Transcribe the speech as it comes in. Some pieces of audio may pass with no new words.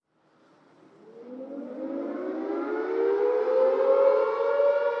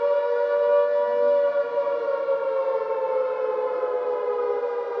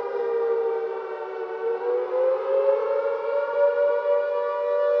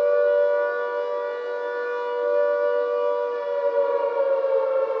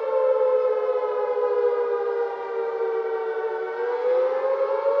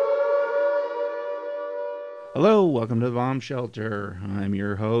Hello, welcome to the Bomb Shelter. I'm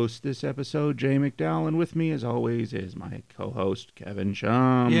your host this episode, Jay McDowell, and with me, as always, is my co-host, Kevin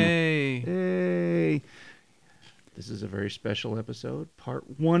Schumm. Yay! Yay! This is a very special episode, part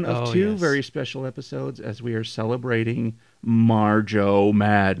one of two very special episodes, as we are celebrating Marjo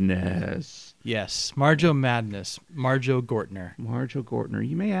Madness. Yes, Marjo Madness, Marjo Gortner. Marjo Gortner.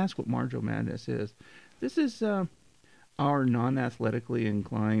 You may ask what Marjo Madness is. This is our non-athletically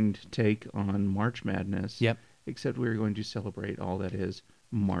inclined take on March Madness. Yep. Except we're going to celebrate all that is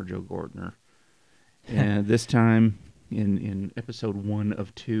Marjo Gortner. And this time, in episode 1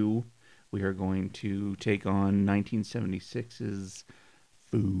 of 2, we are going to take on 1976's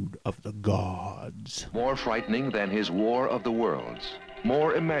Food of the Gods. More frightening than his War of the Worlds.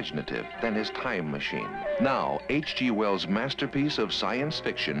 More imaginative than his time machine. Now, H.G. Wells' masterpiece of science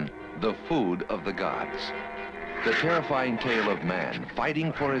fiction, The Food of the Gods. The terrifying tale of man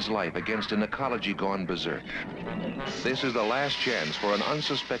fighting for his life against an ecology gone berserk. This is the last chance for an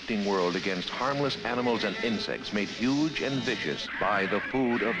unsuspecting world against harmless animals and insects made huge and vicious by the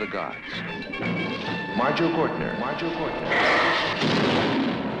food of the gods. Marjo Gortner. Marjo Gortner.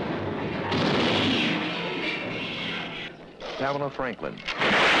 Pamela Franklin.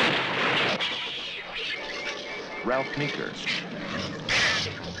 Ralph Meeker.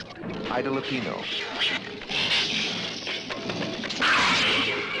 Ida Lupino.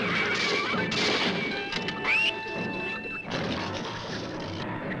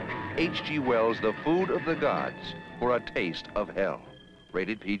 H.G. Wells' The Food of the Gods for a Taste of Hell.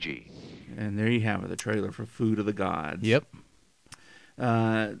 Rated PG. And there you have it, the trailer for Food of the Gods. Yep.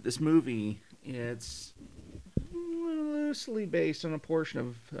 This movie, it's loosely based on a portion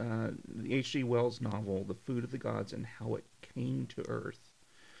of the H.G. Wells novel, The Food of the Gods and How It Came to Earth.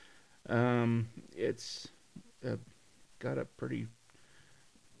 It's got a pretty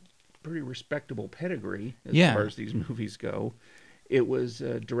respectable pedigree as far as these movies go. It was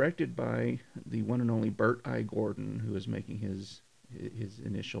directed by the one and only Burt I. Gordon, who is making his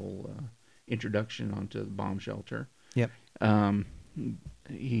initial introduction onto the Bomb Shelter. Yep.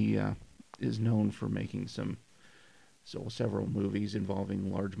 He is known for making several movies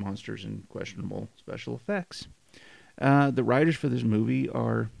involving large monsters and questionable special effects. The writers for this movie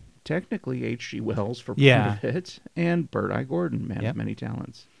are technically H.G. Wells for part of it, and Burt I. Gordon, man of many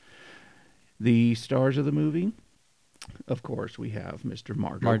talents. The stars of the movie, of course, we have Mr.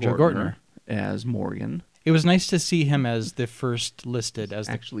 Marjo Gortner as Morgan. It was nice to see him as the first listed as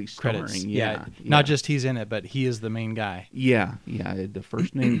actually the credits. Starring, yeah. Not just he's in it, but he is the main guy. Yeah, the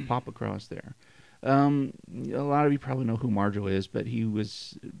first name pop across there. A lot of you probably know who Marjo is, but he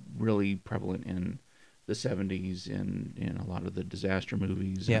was really prevalent in the 70s in a lot of the disaster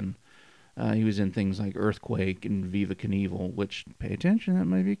movies. Yep. And he was in things like Earthquake and Viva Knievel, which, pay attention, that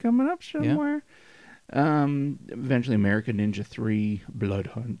might be coming up somewhere. Eventually American Ninja 3, Blood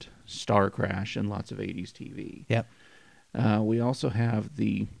Hunt, Star Crash, and lots of 80s TV. Yep. We also have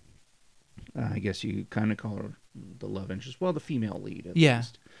the, I guess you kind of call her the love interest, well, the female lead at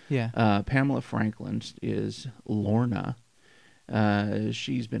least. Yeah. Pamela Franklin is Lorna.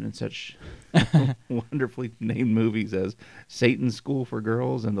 She's been in such wonderfully named movies as Satan's School for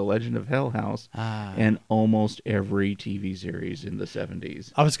Girls and The Legend of Hell House, and almost every TV series in the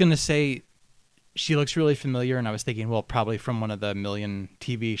 70s. I was going to say, she looks really familiar, and I was thinking, well, probably from one of the million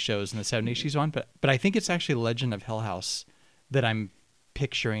TV shows in the 70s she's on, but I think it's actually Legend of Hell House that I'm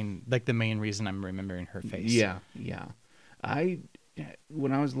picturing, like the main reason I'm remembering her face. Yeah.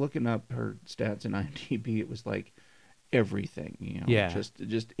 When I was looking up her stats in IMDb, it was like everything,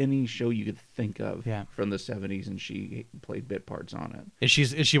 just any show you could think of from the 70s, and she played bit parts on it. Is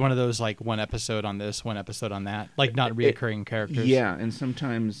she one of those, like, one episode on this, one episode on that, like not reoccurring characters? Yeah, and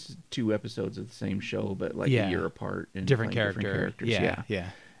sometimes 2 episodes of the same show, but like a year apart and different characters.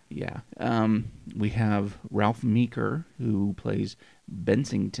 Yeah. We have Ralph Meeker, who plays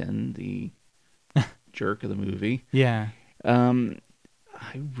Bensington, the jerk of the movie. Yeah.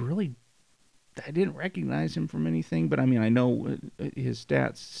 I didn't recognize him from anything, but I mean, I know his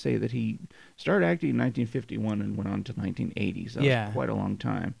stats say that he started acting in 1951 and went on to 1980, so that was quite a long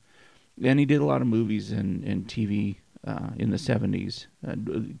time. And he did a lot of movies and TV in the 70s,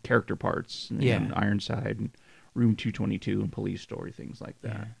 character parts, and Ironside, and Room 222, and Police Story, things like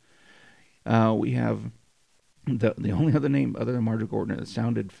that. We have the only other name other than Marjo Gortner that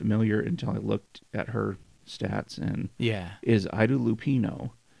sounded familiar until I looked at her stats, and is Ida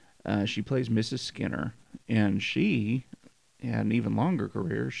Lupino. She plays Mrs. Skinner, and she had an even longer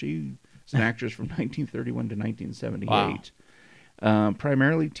career. She's an actress from 1931 to 1978.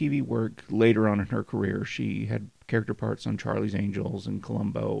 Primarily TV work. Later on in her career, she had character parts on Charlie's Angels and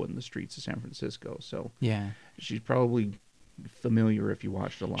Columbo and The Streets of San Francisco. So yeah, she's probably familiar if you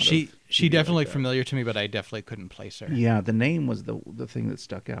watched a lot of She TV definitely like that. familiar to me, but I definitely couldn't place her. Yeah, the name was the thing that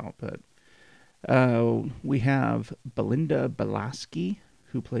stuck out. But we have Belinda Belaski,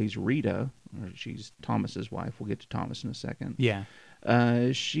 who plays Rita. She's Thomas's wife. We'll get to Thomas in a second. Yeah.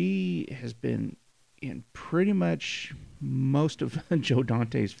 She has been in pretty much most of Joe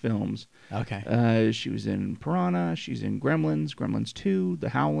Dante's films. Okay. She was in Piranha. She's in Gremlins, Gremlins 2, The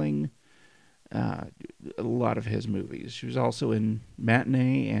Howling, a lot of his movies. She was also in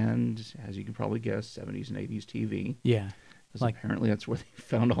Matinee and, as you can probably guess, 70s and 80s TV. Yeah. Because apparently that's where they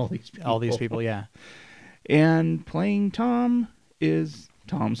found all these people. All these people, yeah. And playing Tom is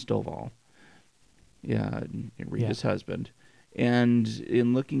Tom Stovall. Yeah, Rita's husband. And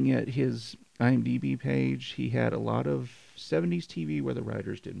in looking at his IMDb page, he had a lot of 70s TV where the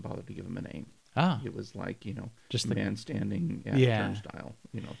writers didn't bother to give him a name. Ah. It was like, just the man standing at turnstile,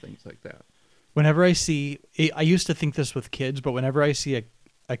 things like that. Whenever I see, I used to think this with kids, but whenever I see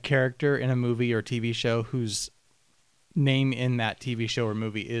a character in a movie or TV show whose name in that TV show or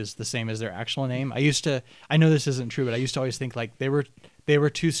movie is the same as their actual name, I know this isn't true, but I used to always think like they were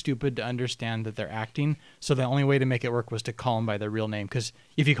too stupid to understand that they're acting, so the only way to make it work was to call him by their real name, because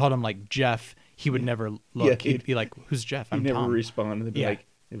if you called him like Jeff, he would never look. He'd be like, "Who's Jeff?" He'd never Tom. respond. They'd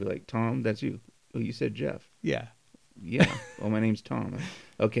be like, "Tom, that's you." Oh, you said Jeff. Yeah. Yeah. Oh, my name's Tom.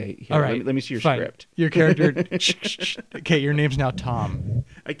 Okay. Here, all right. Let me see your Fine. script. Your character. Okay, your name's now Tom.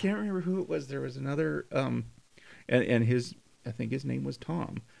 I can't remember who it was. There was another, and his, I think his name was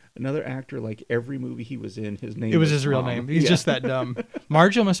Tom. Another actor, like every movie he was in, his name. It was Tom. his real name. He's just that dumb.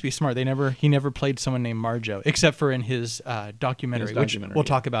 Marjo must be smart. He never played someone named Marjo, except for in his documentary, which we'll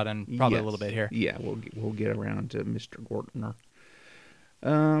talk about in probably a little bit here. Yeah, we'll get around to Mr. Gortner.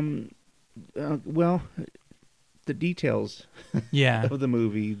 Well, the details of the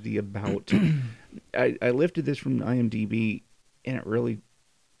movie, the about. I lifted this from IMDb, and it really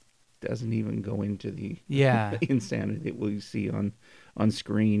doesn't even go into the insanity that we see on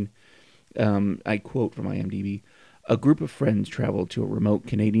screen. I quote from IMDb: "A group of friends travel to a remote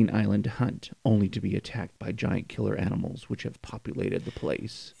Canadian island to hunt, only to be attacked by giant killer animals which have populated the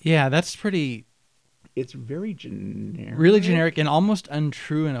place." Yeah, that's pretty... It's very generic. Really generic and almost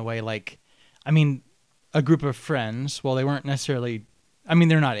untrue in a way. Like, I mean, a group of friends, well, they weren't necessarily... I mean,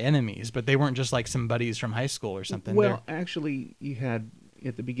 they're not enemies, but they weren't just like some buddies from high school or something. Well, actually, you had,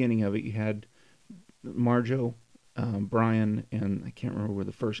 at the beginning of it, you had Marjo, Brian, and I can't remember where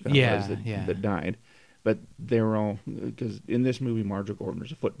the first guy was that died. But they were all... Because in this movie, Marjo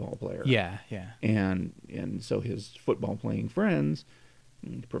Gortner's a football player. Yeah, yeah. And so his football-playing friends...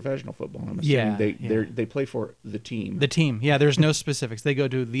 Professional football, I'm assuming they play for the team. The team, yeah. There's no specifics. They go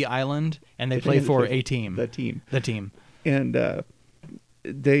to the island and they play for a team. The team. And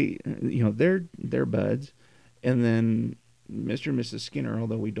they, they're buds. And then Mr. and Mrs. Skinner,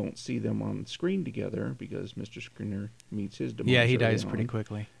 although we don't see them on screen together because Mr. Skinner meets his demise. Yeah, he dies pretty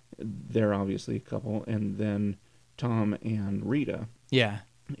quickly. They're obviously a couple. And then Tom and Rita. Yeah.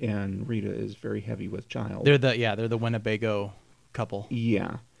 And Rita is very heavy with child. They're the Winnebago couple.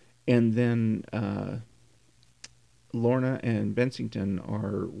 Yeah. And then Lorna and Bensington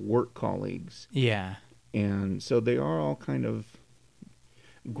are work colleagues. Yeah. And so they are all kind of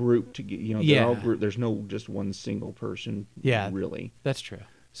grouped to get, they're all grouped. There's no just one single person. Yeah. Really. That's true.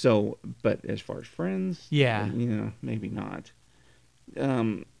 So, but as far as friends, maybe not.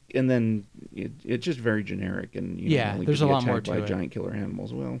 And then it's just very generic and only there's a lot more to by it. giant killer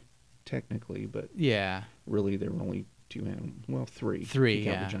animals. Well, technically, but really there were only two animals. Well, three. Three,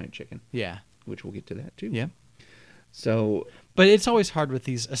 the giant chicken. Yeah. Which we'll get to that too. Yeah. So, but it's always hard with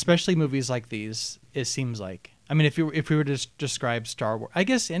these, especially movies like these. It seems like, I mean, if we were to describe Star Wars, I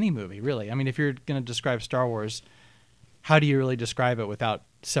guess any movie really. I mean, if you're going to describe Star Wars, how do you really describe it without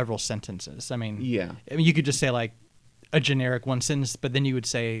several sentences? I mean, you could just say like a generic one sentence, but then you would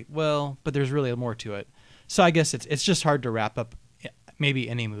say, well, but there's really more to it. So I guess it's just hard to wrap up maybe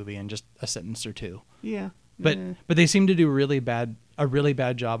any movie in just a sentence or two. Yeah. But they seem to do a really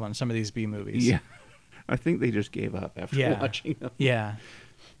bad job on some of these B movies. Yeah. I think they just gave up after watching them. Yeah.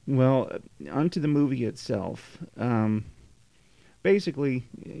 Well, onto the movie itself. Basically,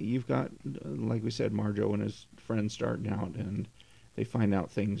 you've got, like we said, Marjo and his friends starting out, and they find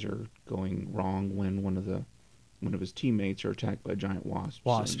out things are going wrong when one of his teammates are attacked by giant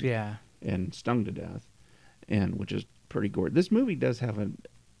wasps. And stung to death, and which is pretty gory. This movie does have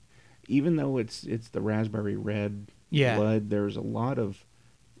even though it's the raspberry red blood, there's a lot of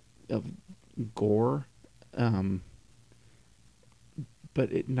gore.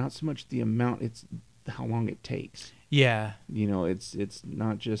 but not so much the amount, it's how long it takes. Yeah. It's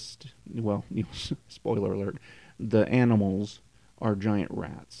not just, well, spoiler alert, the animals are giant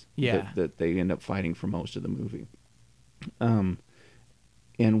rats. Yeah. That they end up fighting for most of the movie. And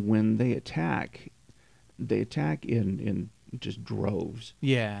when they attack in just droves.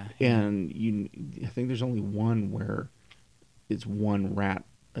 Yeah. And I think there's only one where it's one rat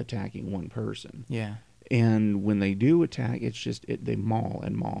attacking one person. Yeah. And when they do attack, it's just they maul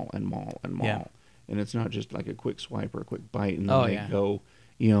and maul and maul and maul. Yeah. And it's not just like a quick swipe or a quick bite, and then they go,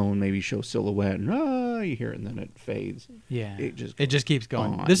 and maybe show silhouette, and you hear it, and then it fades. Yeah. It just keeps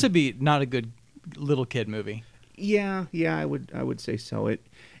going. on. This would be not a good little kid movie. Yeah, I would say so.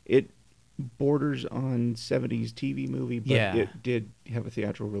 It borders on 70s TV movie, but it did have a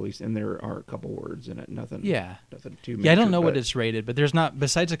theatrical release, and there are a couple words in it. Nothing too major. Yeah, I don't know what it's rated, but there's not,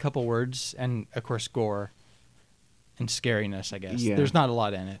 besides a couple words and, of course, gore and scariness, I guess. Yeah. There's not a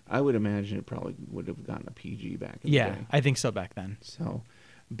lot in it. I would imagine it probably would have gotten a PG back in the day. I think so back then. So,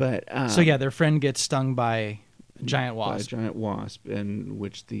 but... their friend gets stung by a giant wasp. By a giant wasp, in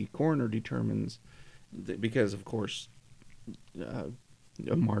which the coroner determines, because, of course...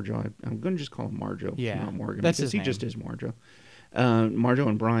 Marjo, I'm going to just call him Marjo, not Morgan, that's because his name. Just is Marjo. Marjo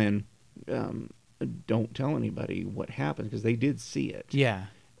and Brian don't tell anybody what happened, because they did see it. Yeah.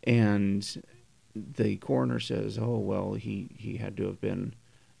 And the coroner says, oh, well, he had to have been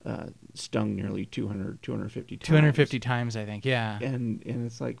stung nearly 250 times. 250 times, I think, yeah. And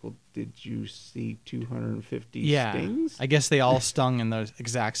it's like, well, did you see 250 stings? I guess they all stung in the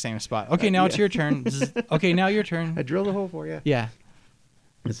exact same spot. Okay, now it's your turn. Okay, now your turn. I drilled a hole for you. Yeah.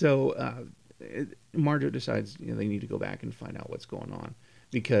 So Marjo decides they need to go back and find out what's going on,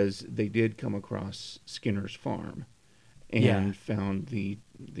 because they did come across Skinner's farm and found the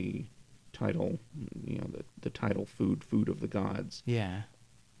title, the title food of the gods. Yeah.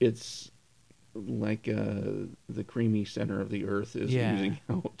 It's like the creamy center of the earth is oozing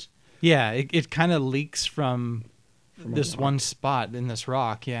out. Yeah, it kind of leaks from this one spot in this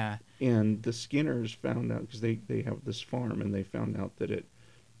rock, yeah. And the Skinners found out, because they have this farm, and they found out that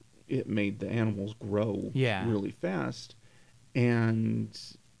it made the animals grow really fast. And...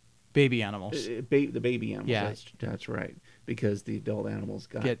 baby animals. The baby animals, yeah. That's right. Because the adult animals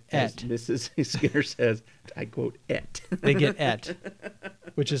get as et. Mrs. Skinner says, I quote, et. They get et,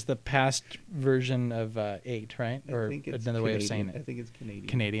 which is the past version of ate, right? Or another way of saying it. I think it's Canadian.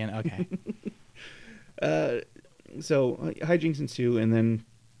 Canadian, okay. So hijinks ensue, and then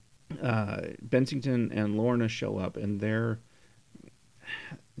Bensington and Lorna show up, and they're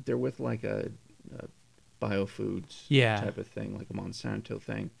with like a biofoods type of thing, like a Monsanto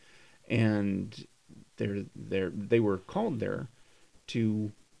thing, and they were called there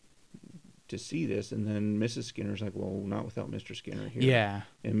to see this, and then Mrs. Skinner's like, well, not without Mr. Skinner here. Yeah.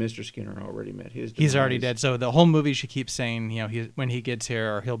 And Mr. Skinner already met his demise. He's already dead. So the whole movie she keeps saying, when he gets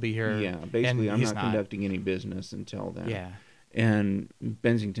here, or he'll be here. Yeah, basically, I'm not conducting any business until then. Yeah. And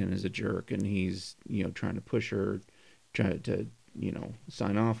Bensington is a jerk, and he's trying to push her, try to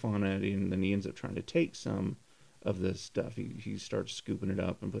sign off on it, and then he ends up trying to take some of this stuff. He starts scooping it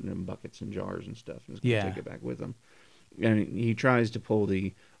up and putting it in buckets and jars and stuff, and he's going to take it back with him. And he tries to pull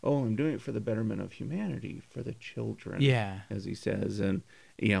I'm doing it for the betterment of humanity, for the children, as he says, and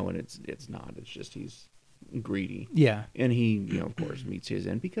and it's not. It's just he's greedy. Yeah. And he, of course, meets his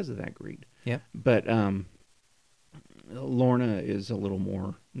end because of that greed. Yeah. But Lorna is a little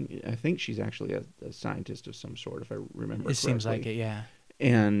more. I think she's actually a scientist of some sort, if I remember correctly. It seems like it, yeah.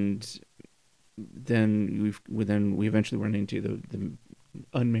 And then we eventually run into the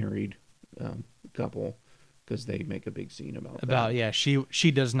unmarried couple, because they make a big scene about that.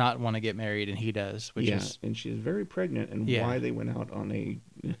 She does not want to get married, and he does, which is... and she's very pregnant, and why they went out on a...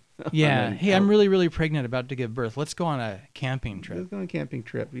 hey, I'm really, really pregnant, about to give birth. Let's go on a camping trip. Let's go on a camping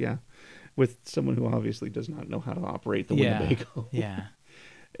trip, with someone who obviously does not know how to operate the Winnebago. Yeah.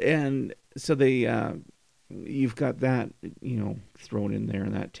 And so they... you've got that, thrown in there,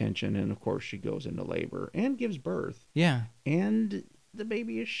 and that tension, and of course she goes into labor and gives birth. Yeah. And the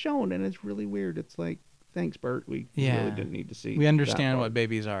baby is shown, and it's really weird. It's like, thanks, Bert. We really didn't need to see. We understand what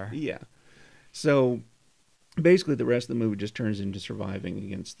babies are. Yeah. So basically, the rest of the movie just turns into surviving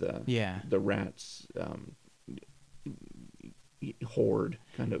against the rats horde,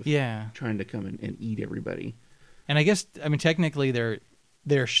 kind of trying to come and eat everybody. And I guess, technically there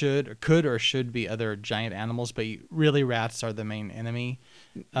could or should be other giant animals, but really rats are the main enemy.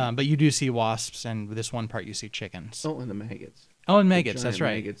 But you do see wasps, and with this one part you see chickens. Oh, and the maggots. Oh, and maggots, that's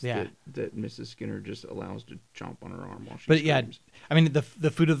right. Maggots that Mrs. Skinner just allows to chomp on her arm while she But screams.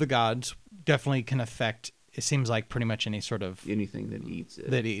 the food of the gods definitely can affect it seems like pretty much any sort of anything that eats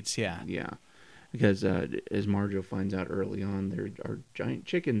it. Yeah. Because as Marjo finds out early on, there are giant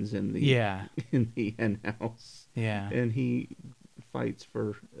chickens in the in the hen house. Yeah. And he fights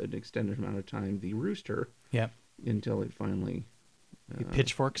for an extended amount of time the rooster. Yep. Until it finally he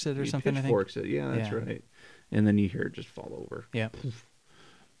pitchforks it or something. Pitchforks it. Yeah, that's right. And then you hear it just fall over. Yeah.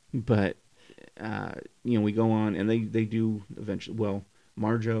 But we go on, and they do eventually. Well,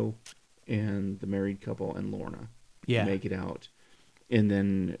 Marjo and the married couple and Lorna make it out, and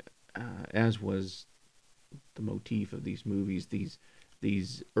then as was the motif of these movies,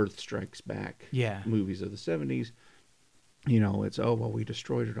 these Earth Strikes Back movies of the 70s, it's we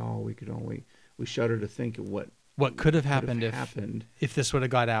destroyed it all. We shudder to think of what could have happened if this would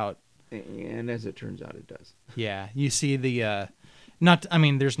have got out. And as it turns out, it does. Yeah, you see the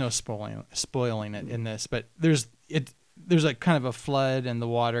there's no spoiling it in this, but there's a kind of a flood, and the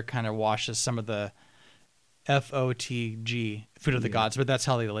water kind of washes some of the FOTG, food of the gods, but that's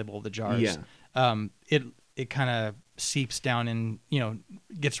how they label the jars. Yeah. It kind of seeps down in,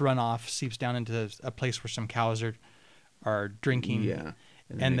 gets run off, seeps down into a place where some cows are drinking. Yeah.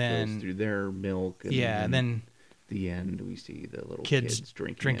 And then it goes through their milk. And then the end, we see the little kids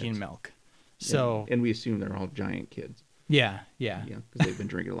drinking milk. So and we assume they're all giant kids. Yeah. Yeah, because they've been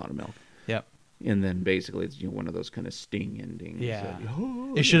drinking a lot of milk. Yep. And then basically it's one of those kind of sting endings. Yeah.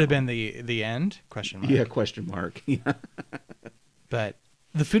 It should have been the end? Question mark. Yeah, question mark. Yeah. But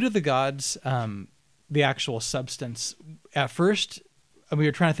the food of the gods, the actual substance, at first we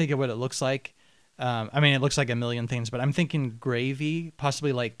were trying to think of what it looks like. It looks like a million things, but I'm thinking gravy,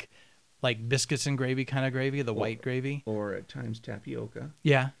 possibly like biscuits and gravy kind of gravy, the white gravy. Or at times tapioca.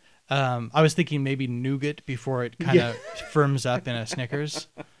 Yeah. I was thinking maybe nougat before it kind of firms up in a Snickers.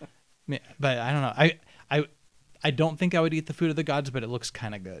 But I don't know. I don't think I would eat the food of the gods, but it looks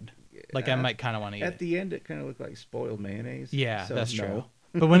kind of good. Like I might kind of want to eat it. At the end, it kind of looked like spoiled mayonnaise. Yeah, so that's true.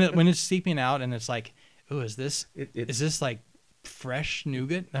 But when it's seeping out and it's like, oh, is this like fresh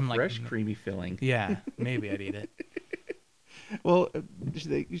nougat? I'm like, fresh creamy filling. Yeah, maybe I'd eat it. Well,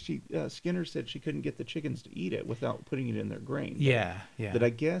 Skinner said she couldn't get the chickens to eat it without putting it in their grain. Yeah. That I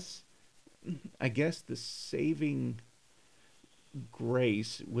guess the saving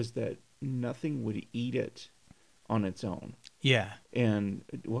grace was that nothing would eat it on its own. Yeah. And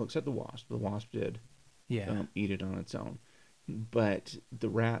except the wasp. The wasp did. Yeah. Eat it on its own. But the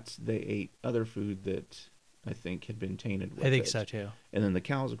rats, they ate other food that I think had been tainted with it. I think so too. And then the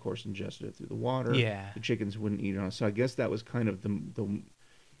cows, of course, ingested it through the water. Yeah. The chickens wouldn't eat it on. So I guess that was kind of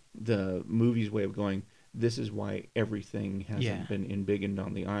the movie's way of going, this is why everything hasn't been embiggened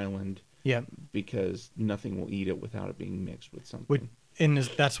on the island. Yep. Because nothing will eat it without it being mixed with something.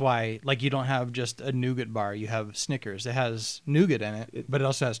 That's why, you don't have just a nougat bar. You have Snickers. It has nougat in it, but it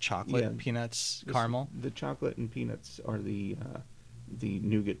also has chocolate, peanuts, caramel. The chocolate and peanuts are the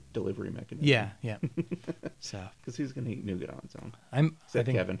nougat delivery mechanism. Yeah. So, because who's going to eat nougat on its own? I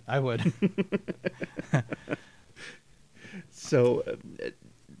think Kevin. I would. So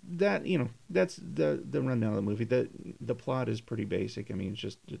that's the rundown of the movie. The plot is pretty basic.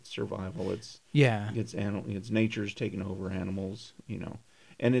 It's survival. It's nature's taking over animals.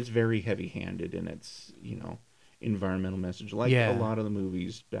 And it's very heavy-handed in its environmental message. Like a lot of the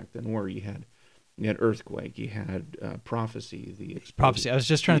movies back then were. You had Earthquake. You had Prophecy. Prophecy. I was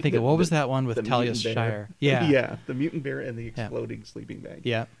just trying to think of what was that one with Talia Shire? Yeah. Yeah. The Mutant Bear and the Exploding Sleeping Bag.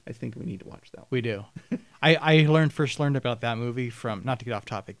 Yeah. I think we need to watch that one. We do. I first learned about that movie from, not to get off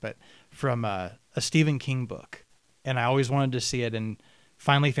topic, but from a Stephen King book. And I always wanted to see it, and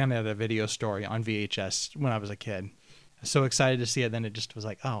finally found it at a video store on VHS when I was a kid. So excited to see it, then it just was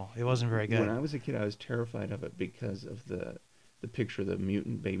like, oh, it wasn't very good. When I was a kid, I was terrified of it because of the picture of the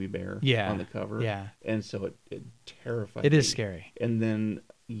mutant baby bear on the cover. Yeah. And so it terrified me. It is scary. And then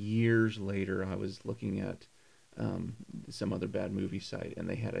years later, I was looking at some other bad movie site, and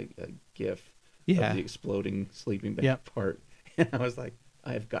they had a GIF of the exploding sleeping bag part. And I was like,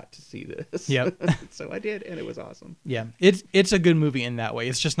 I've got to see this. Yep. So I did, and it was awesome. Yeah. It's a good movie in that way.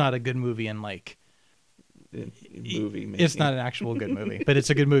 It's just not a good movie in movie making. It's not an actual good movie, but it's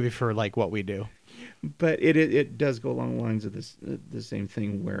a good movie for what we do. But it does go along the lines of the same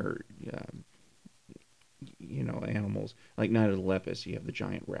thing where animals like Night of the Lepus, you have the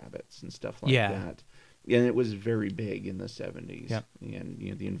giant rabbits and stuff like that. And it was very big in the 70s. Yep.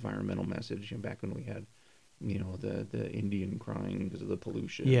 And the environmental message, back when we had the Indian crying because of the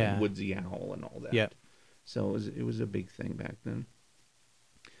pollution, and woodsy owl and all that. Yep. So it was a big thing back then.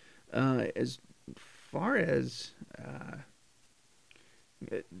 As far as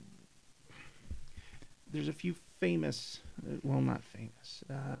there's a few famous, well, not famous,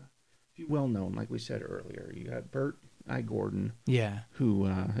 a well known, like we said earlier. You got Burt I. Gordon, Yeah. who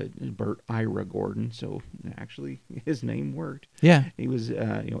Burt Ira Gordon. So actually, his name worked. Yeah. He was,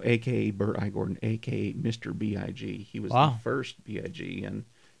 AKA Burt I. Gordon, AKA Mr. B.I.G. He was the first B.I.G. and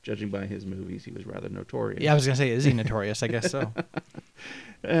judging by his movies, he was rather notorious. Yeah, I was gonna say, is he notorious? I guess so.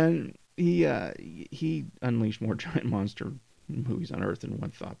 And he unleashed more giant monster movies on Earth than one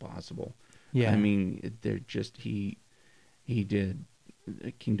thought possible. Yeah. I mean, they're just he did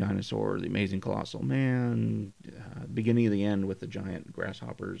King Dinosaur, The Amazing Colossal Man, beginning of the end with the giant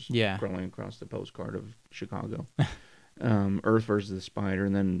grasshoppers crawling across the postcard of Chicago, Earth versus the Spider,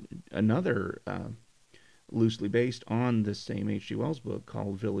 and then another loosely based on this same H.G. Wells book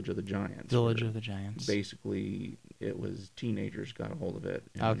called Village of the Giants. Village of the Giants. Basically, it was teenagers got a hold of it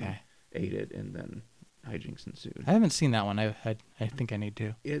and ate it, and then hijinks ensued. I haven't seen that one. I think I need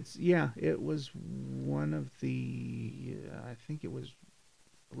to. It was one of the, I think it was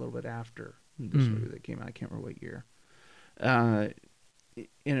a little bit after this movie that came out. I can't remember what year. And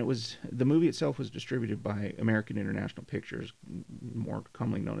it was, the movie itself was distributed by American International Pictures, more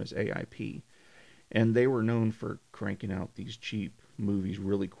commonly known as AIP. And they were known for cranking out these cheap movies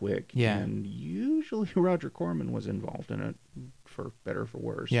really quick. Yeah. And usually Roger Corman was involved in it, for better or for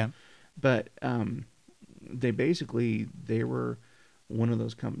worse. Yeah. But they were one of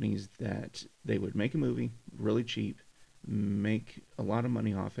those companies that they would make a movie really cheap, make a lot of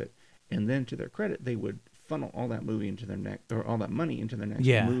money off it, and then to their credit, they would funnel all that money into their next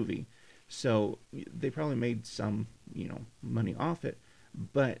movie. So they probably made some, money off it,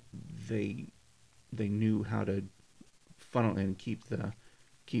 but they knew how to funnel and keep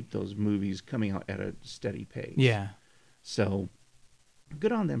those movies coming out at a steady pace. Yeah. So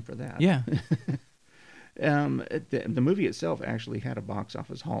good on them for that. Yeah. The movie itself actually had a box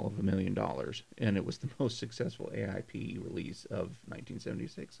office haul of $1 million, and it was the most successful AIP release of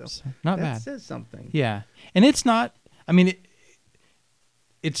 1976. So not that bad. says something. Yeah, and it's not. I mean,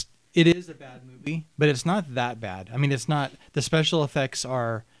 it is a bad movie, but it's not that bad. I mean, it's not. The special effects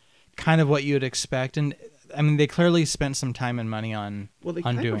are kind of what you would expect, and I mean, they clearly spent some time and money on. Well, they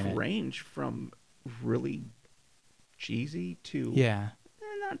on kind doing of it. range from really cheesy to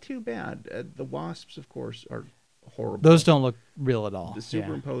not too bad. The wasps, of course, are horrible. Those don't look real at all. The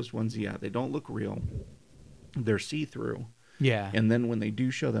superimposed ones, they don't look real. They're see-through. Yeah. And then when they do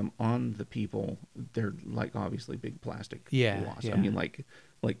show them on the people, they're like obviously big plastic wasps. Yeah. I mean, like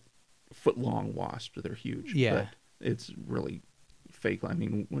foot-long wasps. They're huge. Yeah. But it's really fake. I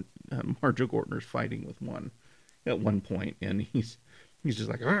mean, when Marjoe Gortner's fighting with one at one point, and he's just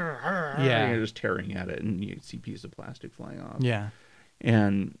like, just tearing at it, and you see pieces of plastic flying off. Yeah.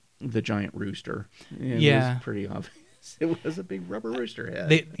 And the giant rooster. It was pretty obvious. It was a big rubber rooster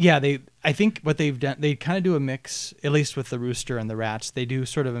head. I think what they've done, they kind of do a mix, at least with the rooster and the rats. They do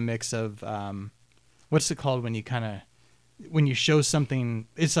sort of a mix of, what's it called when you show something?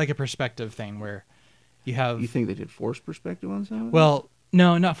 It's like a perspective thing where you have. You think they did forced perspective on some of it? Well,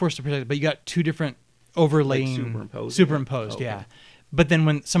 no, not forced perspective, but you got two different overlaying, like superimposed, okay. yeah. But then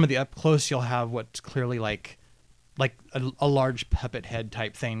when some of the up close, you'll have what's clearly like a large puppet head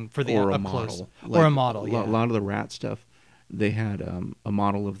type thing for the up close, or a model. Yeah. A lot of the rat stuff, they had a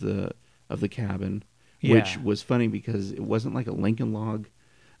model of the cabin, which was funny because it wasn't like a Lincoln log,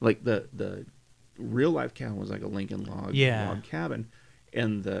 like the real life cabin was like a Lincoln log cabin,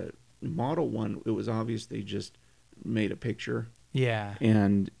 and the model one, it was obvious they just made a picture. Yeah,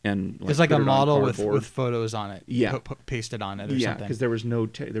 and it's like a model with photos on it. Yeah, pasted on it or something. Because there was no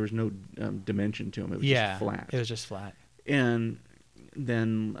dimension to them. It was just flat. It was just flat. And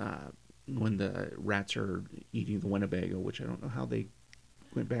then when the rats are eating the Winnebago, which I don't know how they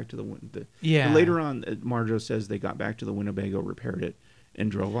went back to the later on, Marjoe says they got back to the Winnebago, repaired it,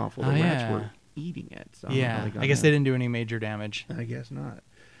 and drove off. Well, the rats were eating it. So I guess they didn't do any major damage. I guess not.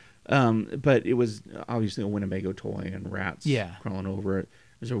 But it was obviously a Winnebago toy and rats crawling over it.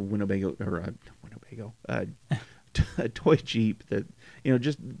 There's a Winnebago a toy Jeep that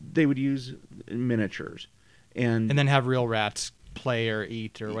just they would use miniatures and then have real rats play or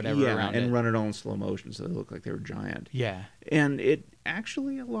eat or whatever around and it. run it all in slow motion so they look like they were giant. Yeah. And it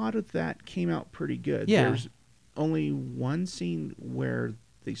actually, a lot of that came out pretty good. Yeah. There's only one scene where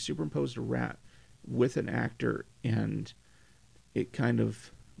they superimposed a rat with an actor, and it kind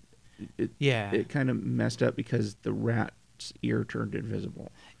of messed up because the rat's ear turned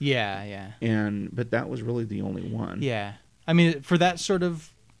invisible. Yeah. But that was really the only one. Yeah. I mean, for that sort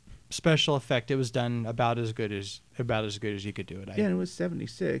of special effect, it was done about as good as you could do it. And it was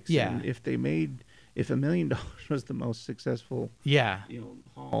 76. Yeah. And if $1 million was the most successful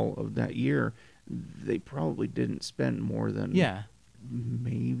haul of that year, they probably didn't spend more than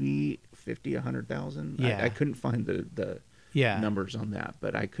maybe 50, 100,000. Yeah. I couldn't find the Yeah. numbers on that,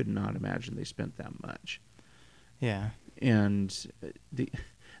 but I could not imagine they spent that much. Yeah. And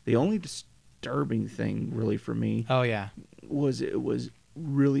the only disturbing thing really for me Oh yeah. was it was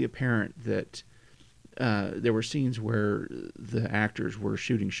really apparent that there were scenes where the actors were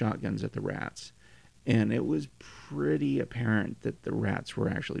shooting shotguns at the rats, and it was pretty apparent that the rats were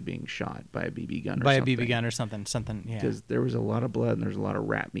actually being shot by a BB gun or By something. a BB gun or something, yeah. Because there was a lot of blood and there's a lot of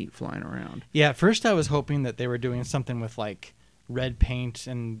rat meat flying around. Yeah, at first I was hoping that they were doing something with like red paint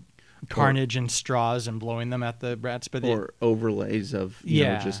and carnage and straws and blowing them at the rats, but or overlays of you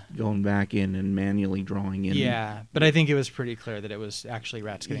know, just going back in and manually drawing in. Yeah, but I think it was pretty clear that it was actually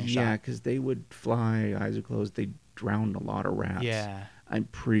rats getting shot. Yeah, because they would fly, eyes are closed. They drowned a lot of rats. Yeah. I'm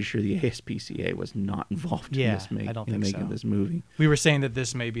pretty sure the ASPCA was not involved in this I don't in think making so. this movie. We were saying that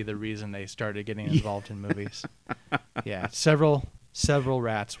this may be the reason they started getting involved in movies. Yeah, several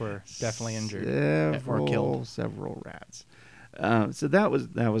rats were definitely injured or killed. Several rats. So that was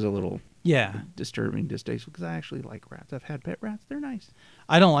a little disturbing, distasteful, because I actually like rats. I've had pet rats. They're nice.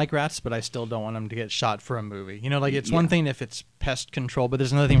 I don't like rats, but I still don't want them to get shot for a movie. You know, like it's one thing if it's pest control, but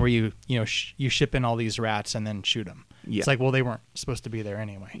there's another thing where you ship in all these rats and then shoot them. Yeah. It's like, well, they weren't supposed to be there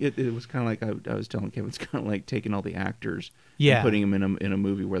anyway. It was kind of like I was telling Kevin, it's kind of like taking all the actors and putting them in a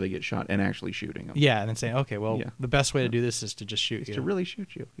movie where they get shot and actually shooting them. Yeah, and then saying, okay, well, the best way to do this is to just shoot you. To really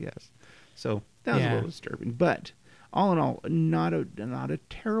shoot you, yes. So that was a little disturbing. But all in all, not a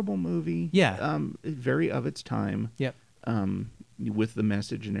terrible movie. Yeah. Very of its time. Yep. With the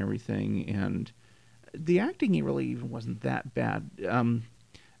message and everything. And the acting really even wasn't that bad.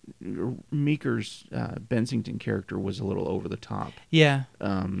 Meeker's Bensington character was a little over the top. Yeah.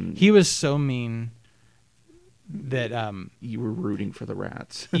 He was so mean that you were rooting for the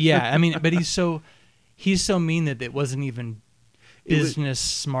rats. Yeah, I mean, but he's so mean that it wasn't even business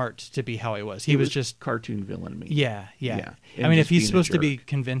smart to be how he was. He was just cartoon villain mean. Yeah. I mean, if he's supposed to be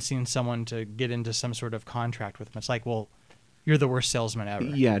convincing someone to get into some sort of contract with him, it's like, well, you're the worst salesman ever.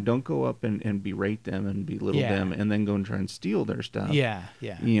 Yeah, don't go up and berate them and belittle them and then go and try and steal their stuff. Yeah.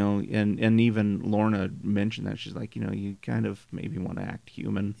 You know, and even Lorna mentioned that. She's like, you know, you kind of maybe want to act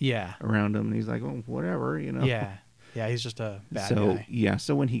human around him. And he's like, oh, whatever, you know. Yeah, he's just a bad guy. Yeah,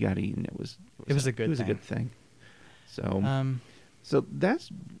 so when he got eaten, it was a good thing. So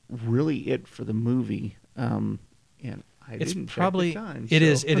that's really it for the movie. And I didn't check the time. It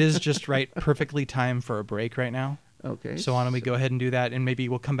is just right, perfectly timed for a break right now. Okay. So why don't we go ahead and do that, and maybe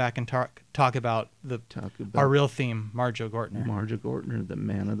we'll come back and talk about our real theme, Marjoe Gortner. Marjoe Gortner, the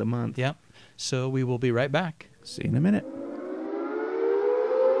man of the month. Yep. So we will be right back. See you in a minute.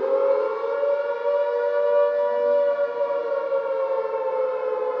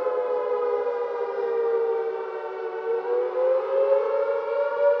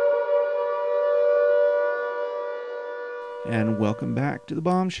 And welcome back to the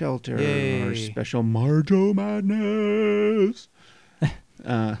Bomb Shelter, our special Marjoe Madness.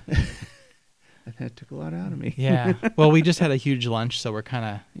 That took a lot out of me. Yeah. Well, we just had a huge lunch, so we're kind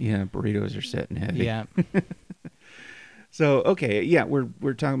of... Yeah, burritos are setting heavy. Yeah. So, okay, yeah,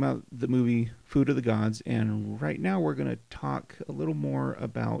 we're talking about the movie Food of the Gods, and right now we're going to talk a little more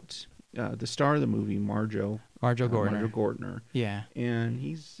about the star of the movie, Marjoe Gortner. Marjoe Gortner. Yeah. And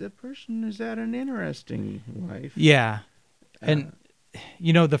he's a person who's had an interesting life. Yeah. And,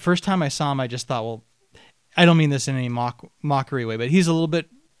 you know, the first time I saw him, I just thought, well, I don't mean this in any mockery way, but he's a little bit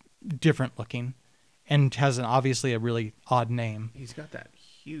different looking and has obviously a really odd name. He's got that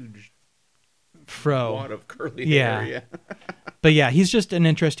huge fro. Wad of curly hair. Yeah. But yeah, he's just an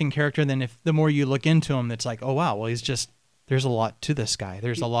interesting character. And then the more you look into him, it's like, oh, wow, well, there's a lot to this guy.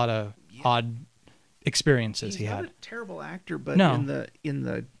 There's a lot of odd experiences he had. He's not a terrible actor, but no. in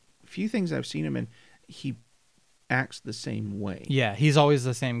the few things I've seen him in, he acts the same way. Yeah, he's always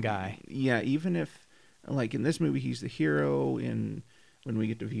the same guy. Yeah, even if, like in this movie, he's the hero. When we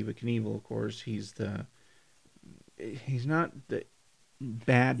get to Viva Knievel, of course, he's not the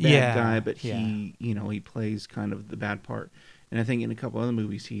bad guy, but he plays kind of the bad part. And I think in a couple other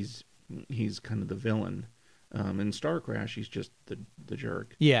movies, he's kind of the villain. In Star Crash, he's just the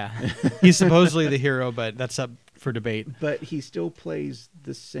jerk. Yeah, he's supposedly the hero, but that's up for debate. But he still plays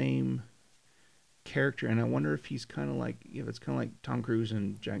the same character, and I wonder if he's kind of like, it's kind of like Tom Cruise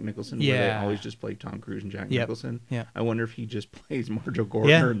and Jack Nicholson, where they always just play Tom Cruise and Jack Nicholson. Yeah. I wonder if he just plays Marjoe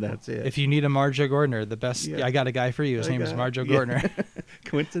Gortner and that's it. If you need a Marjoe Gortner, the best, I got a guy for you. His name is Marjoe Gortner.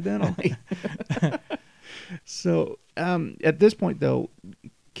 Coincidentally. So at this point, though,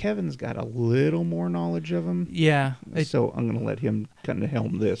 Kevin's got a little more knowledge of him. Yeah. So I'm going to let him kind of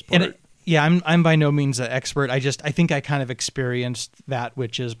helm this part. Yeah, I'm by no means an expert. I think I kind of experienced that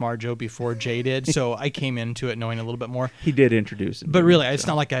which is Marjo before Jay did, so I came into it knowing a little bit more. He did introduce him. But really, it's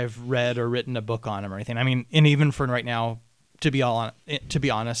not like I've read or written a book on him or anything. I mean, and even for right now, to be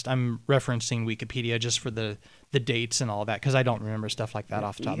honest, I'm referencing Wikipedia just for the dates and all of that, because I don't remember stuff like that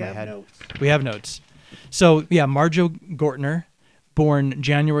off the top of my head. Notes. We have notes. So, yeah, Marjo Gortner, born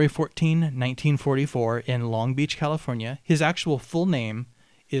January 14, 1944 in Long Beach, California. His actual full name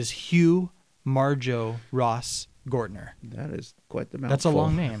is Hugh Marjo Ross Gortner. That is quite the mouthful. That's a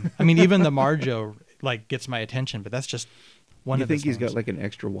long name. I mean, even the Marjo gets my attention, but that's just one of his names. You think he's got like an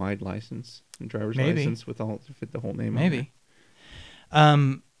extra wide license and driver's license with all to fit the whole name? Maybe.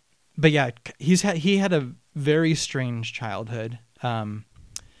 But yeah, he had a very strange childhood.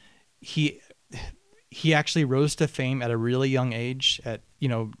 He actually rose to fame at a really young age, at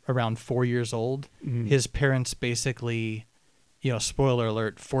around 4 years old. Mm-hmm. His parents basically, spoiler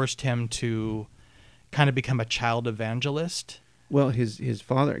alert, forced him to kind of become a child evangelist. Well, his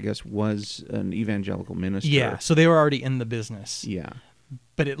father, I guess, was an evangelical minister. Yeah, so they were already in the business. Yeah.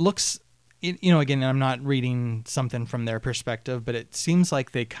 But it looks, again, I'm not reading something from their perspective, but it seems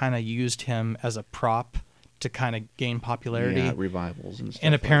like they kind of used him as a prop to kind of gain popularity. Yeah, revivals and stuff.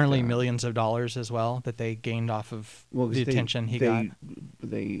 And apparently like that. Millions of dollars as well that they gained off of the attention he got.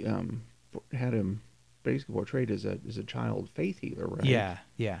 They had him basically portrayed as a child faith healer, right? Yeah,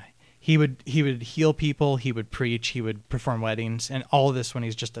 yeah. He would heal people, he would preach, he would perform weddings, and all of this when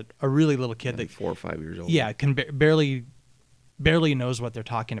he's just a really little kid, that 4 or 5 years old. Yeah, can barely knows what they're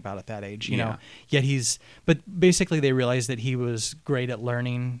talking about at that age, you know. Yet but basically they realized that he was great at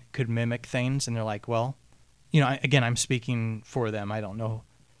learning, could mimic things, and they're like, well, again, I'm speaking for them. I don't know.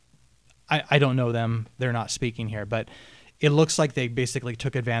 I don't know them. They're not speaking here, but it looks like they basically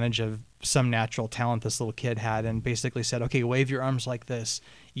took advantage of some natural talent this little kid had and basically said, okay, wave your arms like this,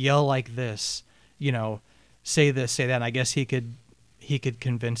 yell like this, say this, say that. And I guess he could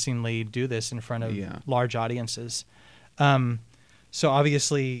convincingly do this in front of large audiences. So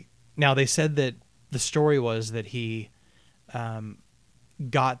obviously now they said that the story was that he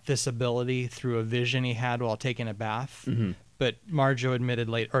got this ability through a vision he had while taking a bath. Mm-hmm. But Marjo admitted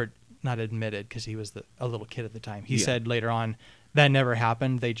not admitted because he was a little kid at the time. He said later on, that never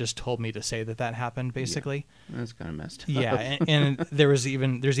happened. They just told me to say that happened, basically. Yeah. That's kind of messed up. Yeah, and there's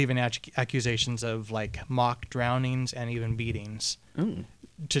even accusations of like mock drownings and even beatings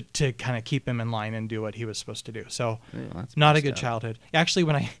to kind of keep him in line and do what he was supposed to do. So not a good childhood.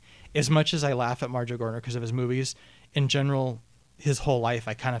 Actually, as much as I laugh at Marjo Gortner because of his movies, in general, his whole life,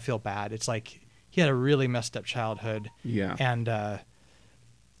 I kind of feel bad. It's like he had a really messed up childhood. Yeah. And, I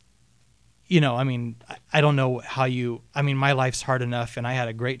mean, I don't know how my life's hard enough and I had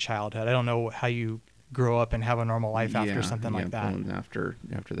a great childhood. I don't know how you grow up and have a normal life after something like that. After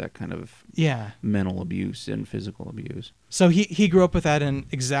that kind of mental abuse and physical abuse. So he grew up with that, and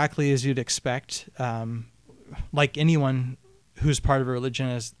exactly as you'd expect, like anyone who's part of a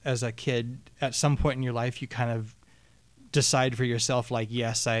religion as a kid, at some point in your life, you kind of decide for yourself, like,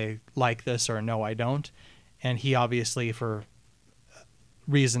 yes, I like this, or no, I don't. And he obviously, for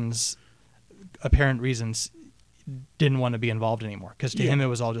apparent reasons, didn't want to be involved anymore, because to him it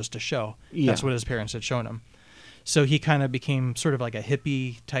was all just a show. That's what his parents had shown him. So he kind of became sort of like a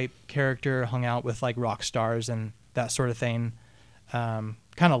hippie type character, hung out with like rock stars and that sort of thing. Kind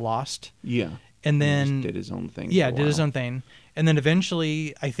of lost. Yeah. And then he just did his own thing. Yeah, did his own thing. And then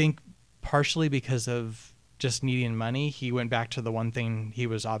eventually, I think partially because of just needing money, he went back to the one thing he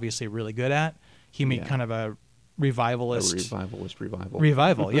was obviously really good at. He made kind of a revivalist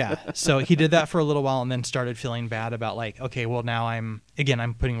revival. Yeah. So he did that for a little while and then started feeling bad about like, okay, well now I'm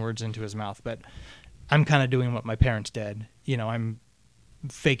putting words into his mouth, but I'm kind of doing what my parents did. I'm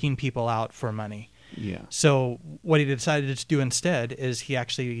faking people out for money. Yeah. So what he decided to do instead is he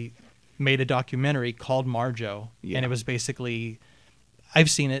actually made a documentary called Marjo, and it was basically, I've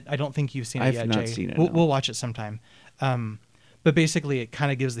seen it. I don't think you've seen it yet, Jay. I've not seen it. We'll watch it sometime. But basically, it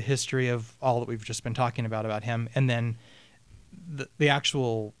kind of gives the history of all that we've just been talking about him, and then the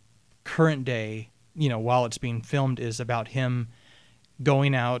actual current day, while it's being filmed, is about him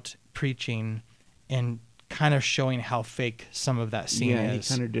going out preaching and kind of showing how fake some of that scene is. Yeah, he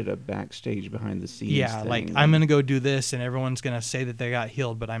kind of did a backstage behind the scenes thing. Like, I'm going to go do this, and everyone's going to say that they got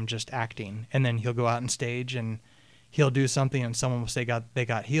healed, but I'm just acting. And then he'll go out on stage, and he'll do something, and someone will say they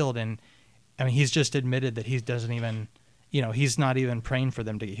got healed, and I mean, he's just admitted that he doesn't even... he's not even praying for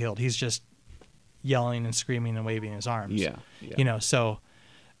them to get healed. He's just yelling and screaming and waving his arms. Yeah. So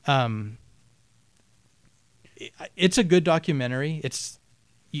it's a good documentary. It's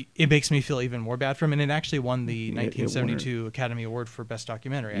it makes me feel even more bad for him. And it actually won the It 1972 Academy Award for Best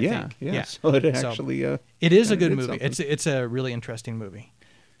Documentary, I yeah, think. yeah. So it actually it is a good did movie. something. It's a really interesting movie.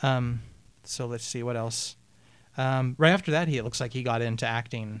 So let's see what else. Right after that, it looks like he got into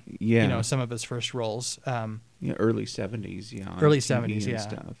acting. Yeah. You know, some of his first roles. Yeah, early 70s, yeah. on Early TV 70s, and yeah.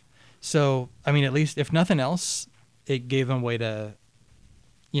 Stuff. So, I mean, at least, if nothing else, it gave him a way to,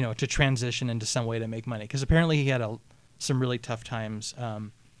 you know, to transition into some way to make money. Because apparently he had some really tough times.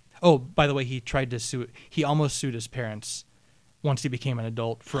 Oh, by the way, he almost sued his parents once he became an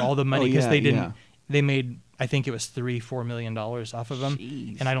adult for all the money because they made, I think it was $3-4 million off of him.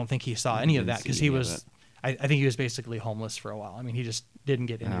 Jeez. And I don't think he saw any of didn't that because see he any of was, it. I think he was basically homeless for a while. I mean, he just didn't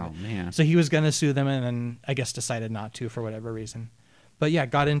get any of it. Oh, man. So he was going to sue them and then I guess decided not to for whatever reason. But yeah,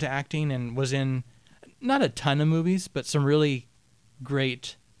 got into acting and was in not a ton of movies, but some really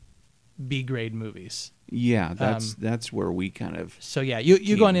great B-grade movies. Yeah, that's where we kind of... So yeah,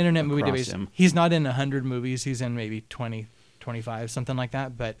 you go on Internet Movie across Database. him. He's not in 100 movies. He's in maybe 20, 25, something like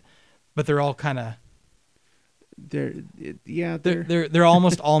that. But they're all kind of... They're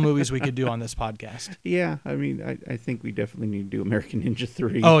almost all movies we could do on this podcast. Yeah, I mean, I think we definitely need to do American Ninja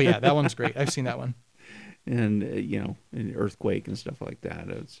 3. Oh yeah, that one's great. I've seen that one. And, and Earthquake and stuff like that.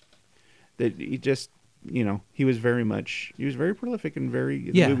 He just, he was very prolific and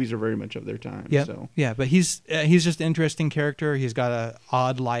the movies are very much of their time. Yeah, So. Yeah, but he's just an interesting character. He's got a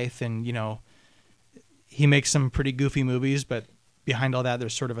odd life and, he makes some pretty goofy movies, but behind all that,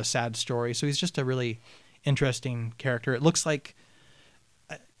 there's sort of a sad story. So he's just a really interesting character. It looks like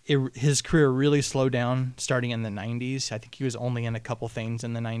his career really slowed down starting in the 90s. I think he was only in a couple things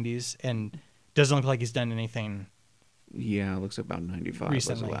in the 90s and doesn't look like he's done anything. Yeah, it looks about 95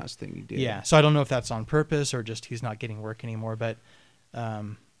 recently. Was the last thing he did. Yeah, so I don't know if that's on purpose or just he's not getting work anymore. But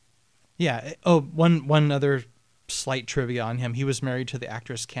yeah. Oh, one other slight trivia on him. He was married to the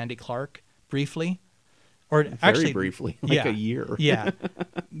actress Candy Clark briefly. Or Very actually briefly, like a year. Yeah.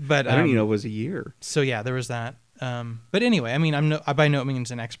 But I don't even know it was a year. So yeah, there was that. But anyway, I mean, I'm by no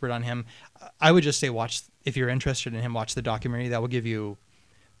means an expert on him. I would just say if you're interested in him, watch the documentary. That will give you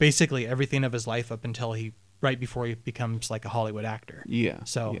basically everything of his life up until right before he becomes like a Hollywood actor. Yeah.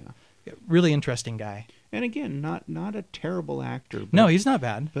 So really interesting guy. And again, not a terrible actor. But, no, he's not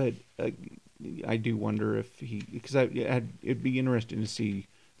bad. But I do wonder if because it'd be interesting to see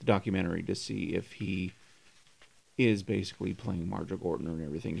the documentary to see if he is basically playing Marjorie Gordon and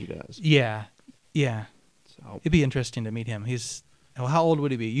everything he does. Yeah. So it'd be interesting to meet him. How old would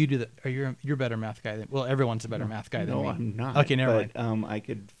he be? You do that. You're a better math guy everyone's a better math guy than me. No, I'm not. Okay, never mind. I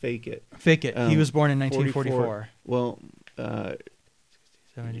could fake it. Fake it. He was born in 1944. Well,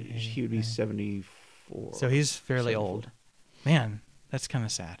 70, 80, he would be 74. So he's fairly old. Man, that's kind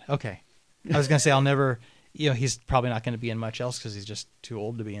of sad. Okay. I was going to say I'll never, he's probably not going to be in much else because he's just too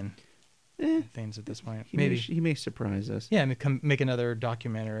old to be in things at this point. Maybe he may surprise us. Yeah, make another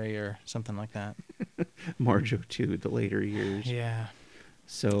documentary or something like that. Marjo too, the later years. Yeah.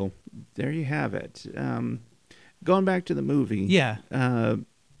 So there you have it. Going back to the movie. Yeah.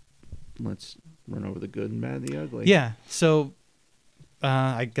 Let's run over the good and bad and the ugly. Yeah. So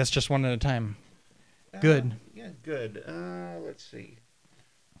I guess just one at a time. Good. Yeah, good. Let's see.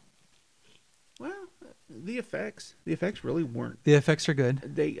 Well, the effects really weren't. The effects are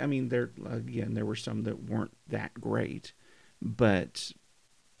good. There were some that weren't that great, but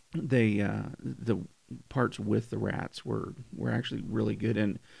the parts with the rats were actually really good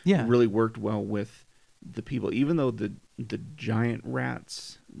and really worked well with the people. Even though the giant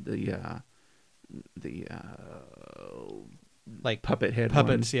rats, the like puppet head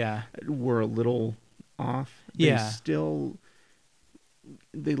puppets, ones, were a little off.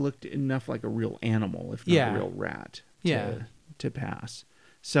 They looked enough like a real animal, if not a real rat, to pass.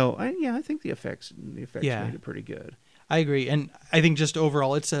 So I think the effects made it pretty good. I agree, and I think just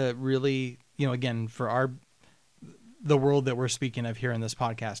overall, it's a really again for the world that we're speaking of here in this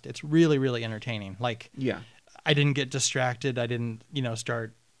podcast, it's really really entertaining. Like I didn't get distracted. I didn't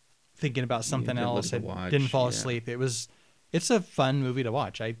start thinking about something else. I didn't fall asleep. It's a fun movie to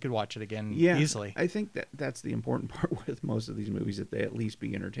watch. I could watch it again easily. I think that's the important part with most of these movies, that they at least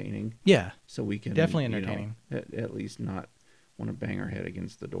be entertaining. Yeah. So we can definitely entertaining. At least not want to bang our head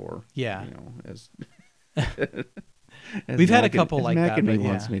against the door. Yeah. As we've had a couple like that. Mac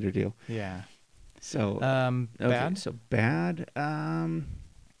wants me to do. Yeah. So bad. So bad.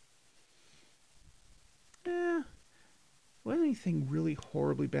 Wasn't anything really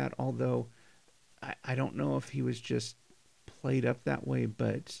horribly bad, although I don't know if he was just played up that way,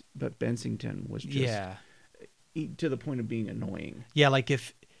 but Bensington was just to the point of being annoying. Yeah, like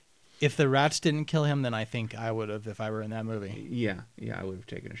if if the rats didn't kill him, then I think I would have if I were in that movie. Yeah, I would have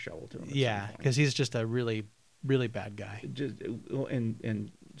taken a shovel to him. Yeah, because he's just a really, really bad guy. Just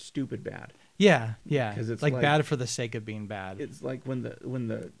and stupid bad. Yeah, because it's like bad for the sake of being bad. It's like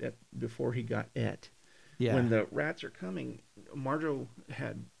when before he got it. Yeah. When the rats are coming, Marjo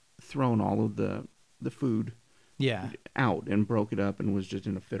had thrown all of the food. Yeah. Out and broke it up and was just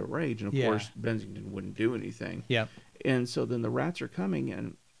in a fit of rage, and of course Bensington wouldn't do anything. Yep. And so then the rats are coming,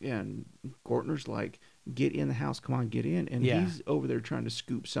 and Gortner's like, "Get in the house, come on, get in!" And he's over there trying to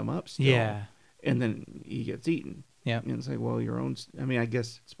scoop some up still. Yeah. And then he gets eaten. Yeah. And it's like, well, your own. I mean, I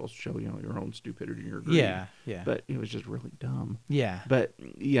guess it's supposed to show your own stupidity and your greed. Yeah. Yeah. But it was just really dumb. Yeah. But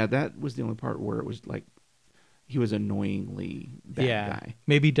yeah, that was the only part where it was like he was annoyingly bad guy.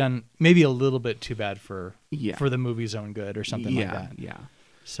 Maybe a little bit too bad for the movie's own good or something like that. Yeah.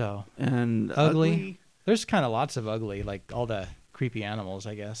 So and ugly. There's kind of lots of ugly, like all the creepy animals,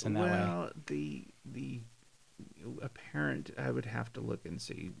 I guess, in that way. Well, the apparent, I would have to look and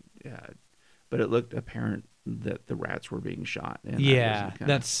see, but it looked apparent that the rats were being shot. And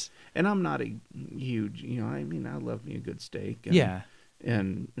and I'm not a huge, I mean, I love me a good steak.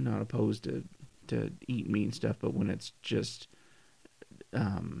 And not opposed to eat meat and stuff, but when it's just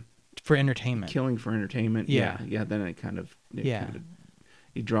for entertainment, killing for entertainment, then it kind of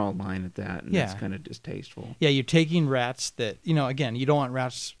you draw a line at that, and it's kind of distasteful. Yeah, you're taking rats that again, you don't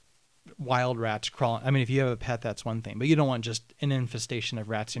want wild rats crawling. I mean, if you have a pet, that's one thing, but you don't want just an infestation of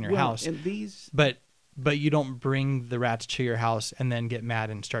rats in your house. And these, but you don't bring the rats to your house and then get mad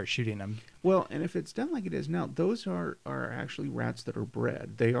and start shooting them. Well, and if it's done like it is now, those are actually rats that are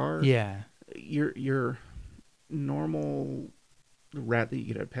bred. They are your normal rat that you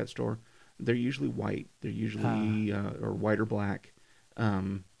get at a pet store. They're usually white. They're usually or white or black.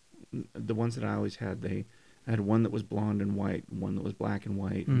 The ones that I always had, I had one that was blonde and white, one that was black and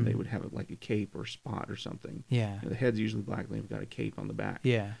white, and they would have it like a cape or spot or something. Yeah. The head's usually black, and they've got a cape on the back.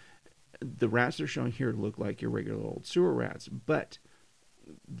 Yeah. The rats they're showing here look like your regular old sewer rats, but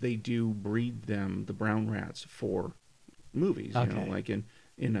they do breed them, the brown rats, for movies. Okay. Like in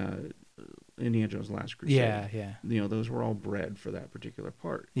Indiana Jones' Last Crusade. Yeah. Those were all bred for that particular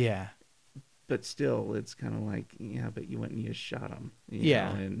part. Yeah. But still, it's kind of like, but you went and you shot them,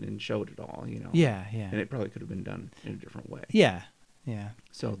 and showed it all, Yeah. And it probably could have been done in a different way. Yeah.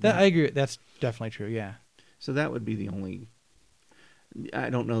 So I agree. That's definitely true. Yeah. So that would be the only. I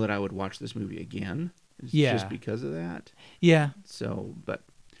don't know that I would watch this movie again. Just because of that. Yeah. So, but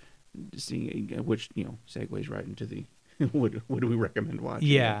seeing which segues right into the what do we recommend watching?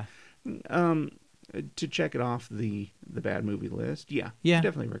 Yeah. To check it off the bad movie list. Yeah.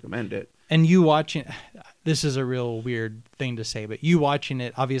 Definitely recommend it. And you watching, this is a real weird thing to say, but you watching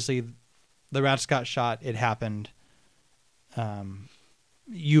it, obviously the rats got shot, it happened.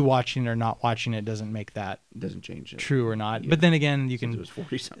 You watching or not watching it doesn't make that doesn't change it. True or not. But then again, you can. It was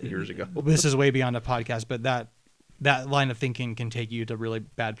 40-something years ago. This is way beyond a podcast, but that line of thinking can take you to really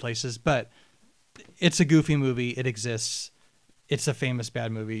bad places. But it's a goofy movie. It exists. It's a famous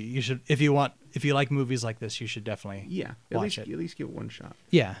bad movie. You should, if you like movies like this, you should definitely watch it. At least give it one shot.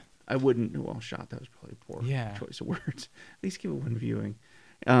 Yeah. I wouldn't. Well, shot. That was probably a poor choice of words. At least give it one viewing.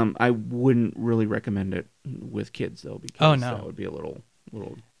 I wouldn't really recommend it with kids though, because that would be a little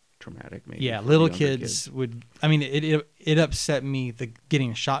traumatic. Maybe. Yeah, little kids would. I mean, it upset me. The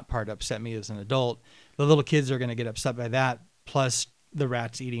getting shot part upset me as an adult. The little kids are going to get upset by that. Plus the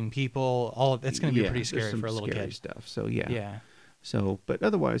rats eating people. All of it's going to be pretty scary for a little kid. Stuff. So yeah. So, but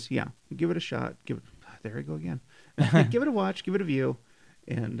otherwise, give it a shot. There we go again. Give it a watch. Give it a view.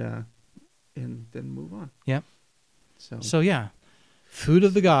 And then move on. Yep. So yeah, Food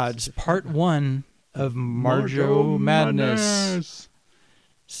of the Gods, Part 1 of Marjo Madness.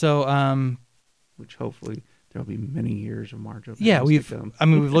 So which hopefully there'll be many years of Marjo. Yeah, we've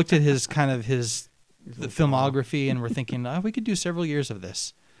looked at his the filmography, and we're thinking we could do several years of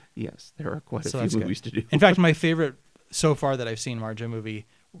this. Yes, there are quite a few movies to do. In fact, my favorite so far that I've seen Marjo movie,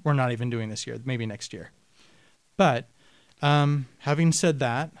 we're not even doing this year, maybe next year. But having said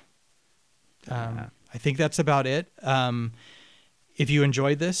that, I think that's about it. If you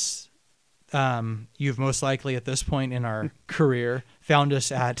enjoyed this, you've most likely at this point in our career found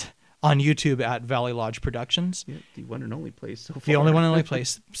us on YouTube at Valley Lodge Productions. Yeah, the one and only place so far. The only one and only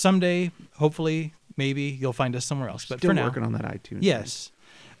place. Someday, hopefully, maybe you'll find us somewhere else. But Still for now, working on that iTunes. Yes.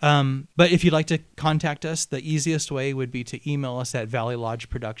 But if you'd like to contact us, the easiest way would be to email us at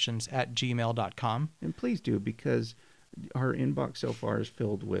valleylodgeproductions@gmail.com. And please do, because our inbox so far is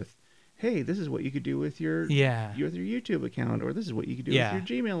filled with, hey, this is what you could do with your YouTube account, or this is what you could do with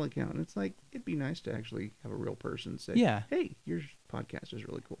your Gmail account. And it's like, it'd be nice to actually have a real person say, hey, your podcast is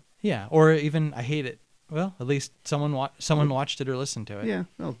really cool. Yeah, or even, I hate it. Well, at least someone watched it or listened to it. Yeah,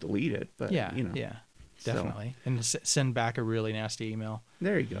 I'll delete it, but yeah, definitely. So. And send back a really nasty email.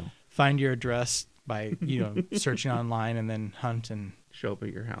 There you go. Find your address by, searching online, and then hunt and show up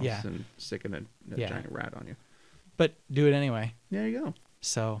at your house and sicken a giant rat on you. But do it anyway. There you go.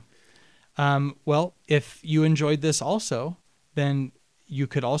 So, well, if you enjoyed this also, then you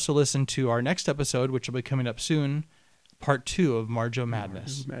could also listen to our next episode, which will be coming up soon, part 2 of Marjo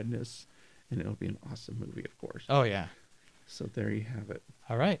Madness. Marjo Madness. And it'll be an awesome movie, of course. Oh, yeah. So there you have it.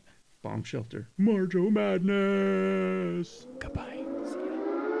 All right. Bomb Shelter. Marjo Madness. Goodbye. See ya.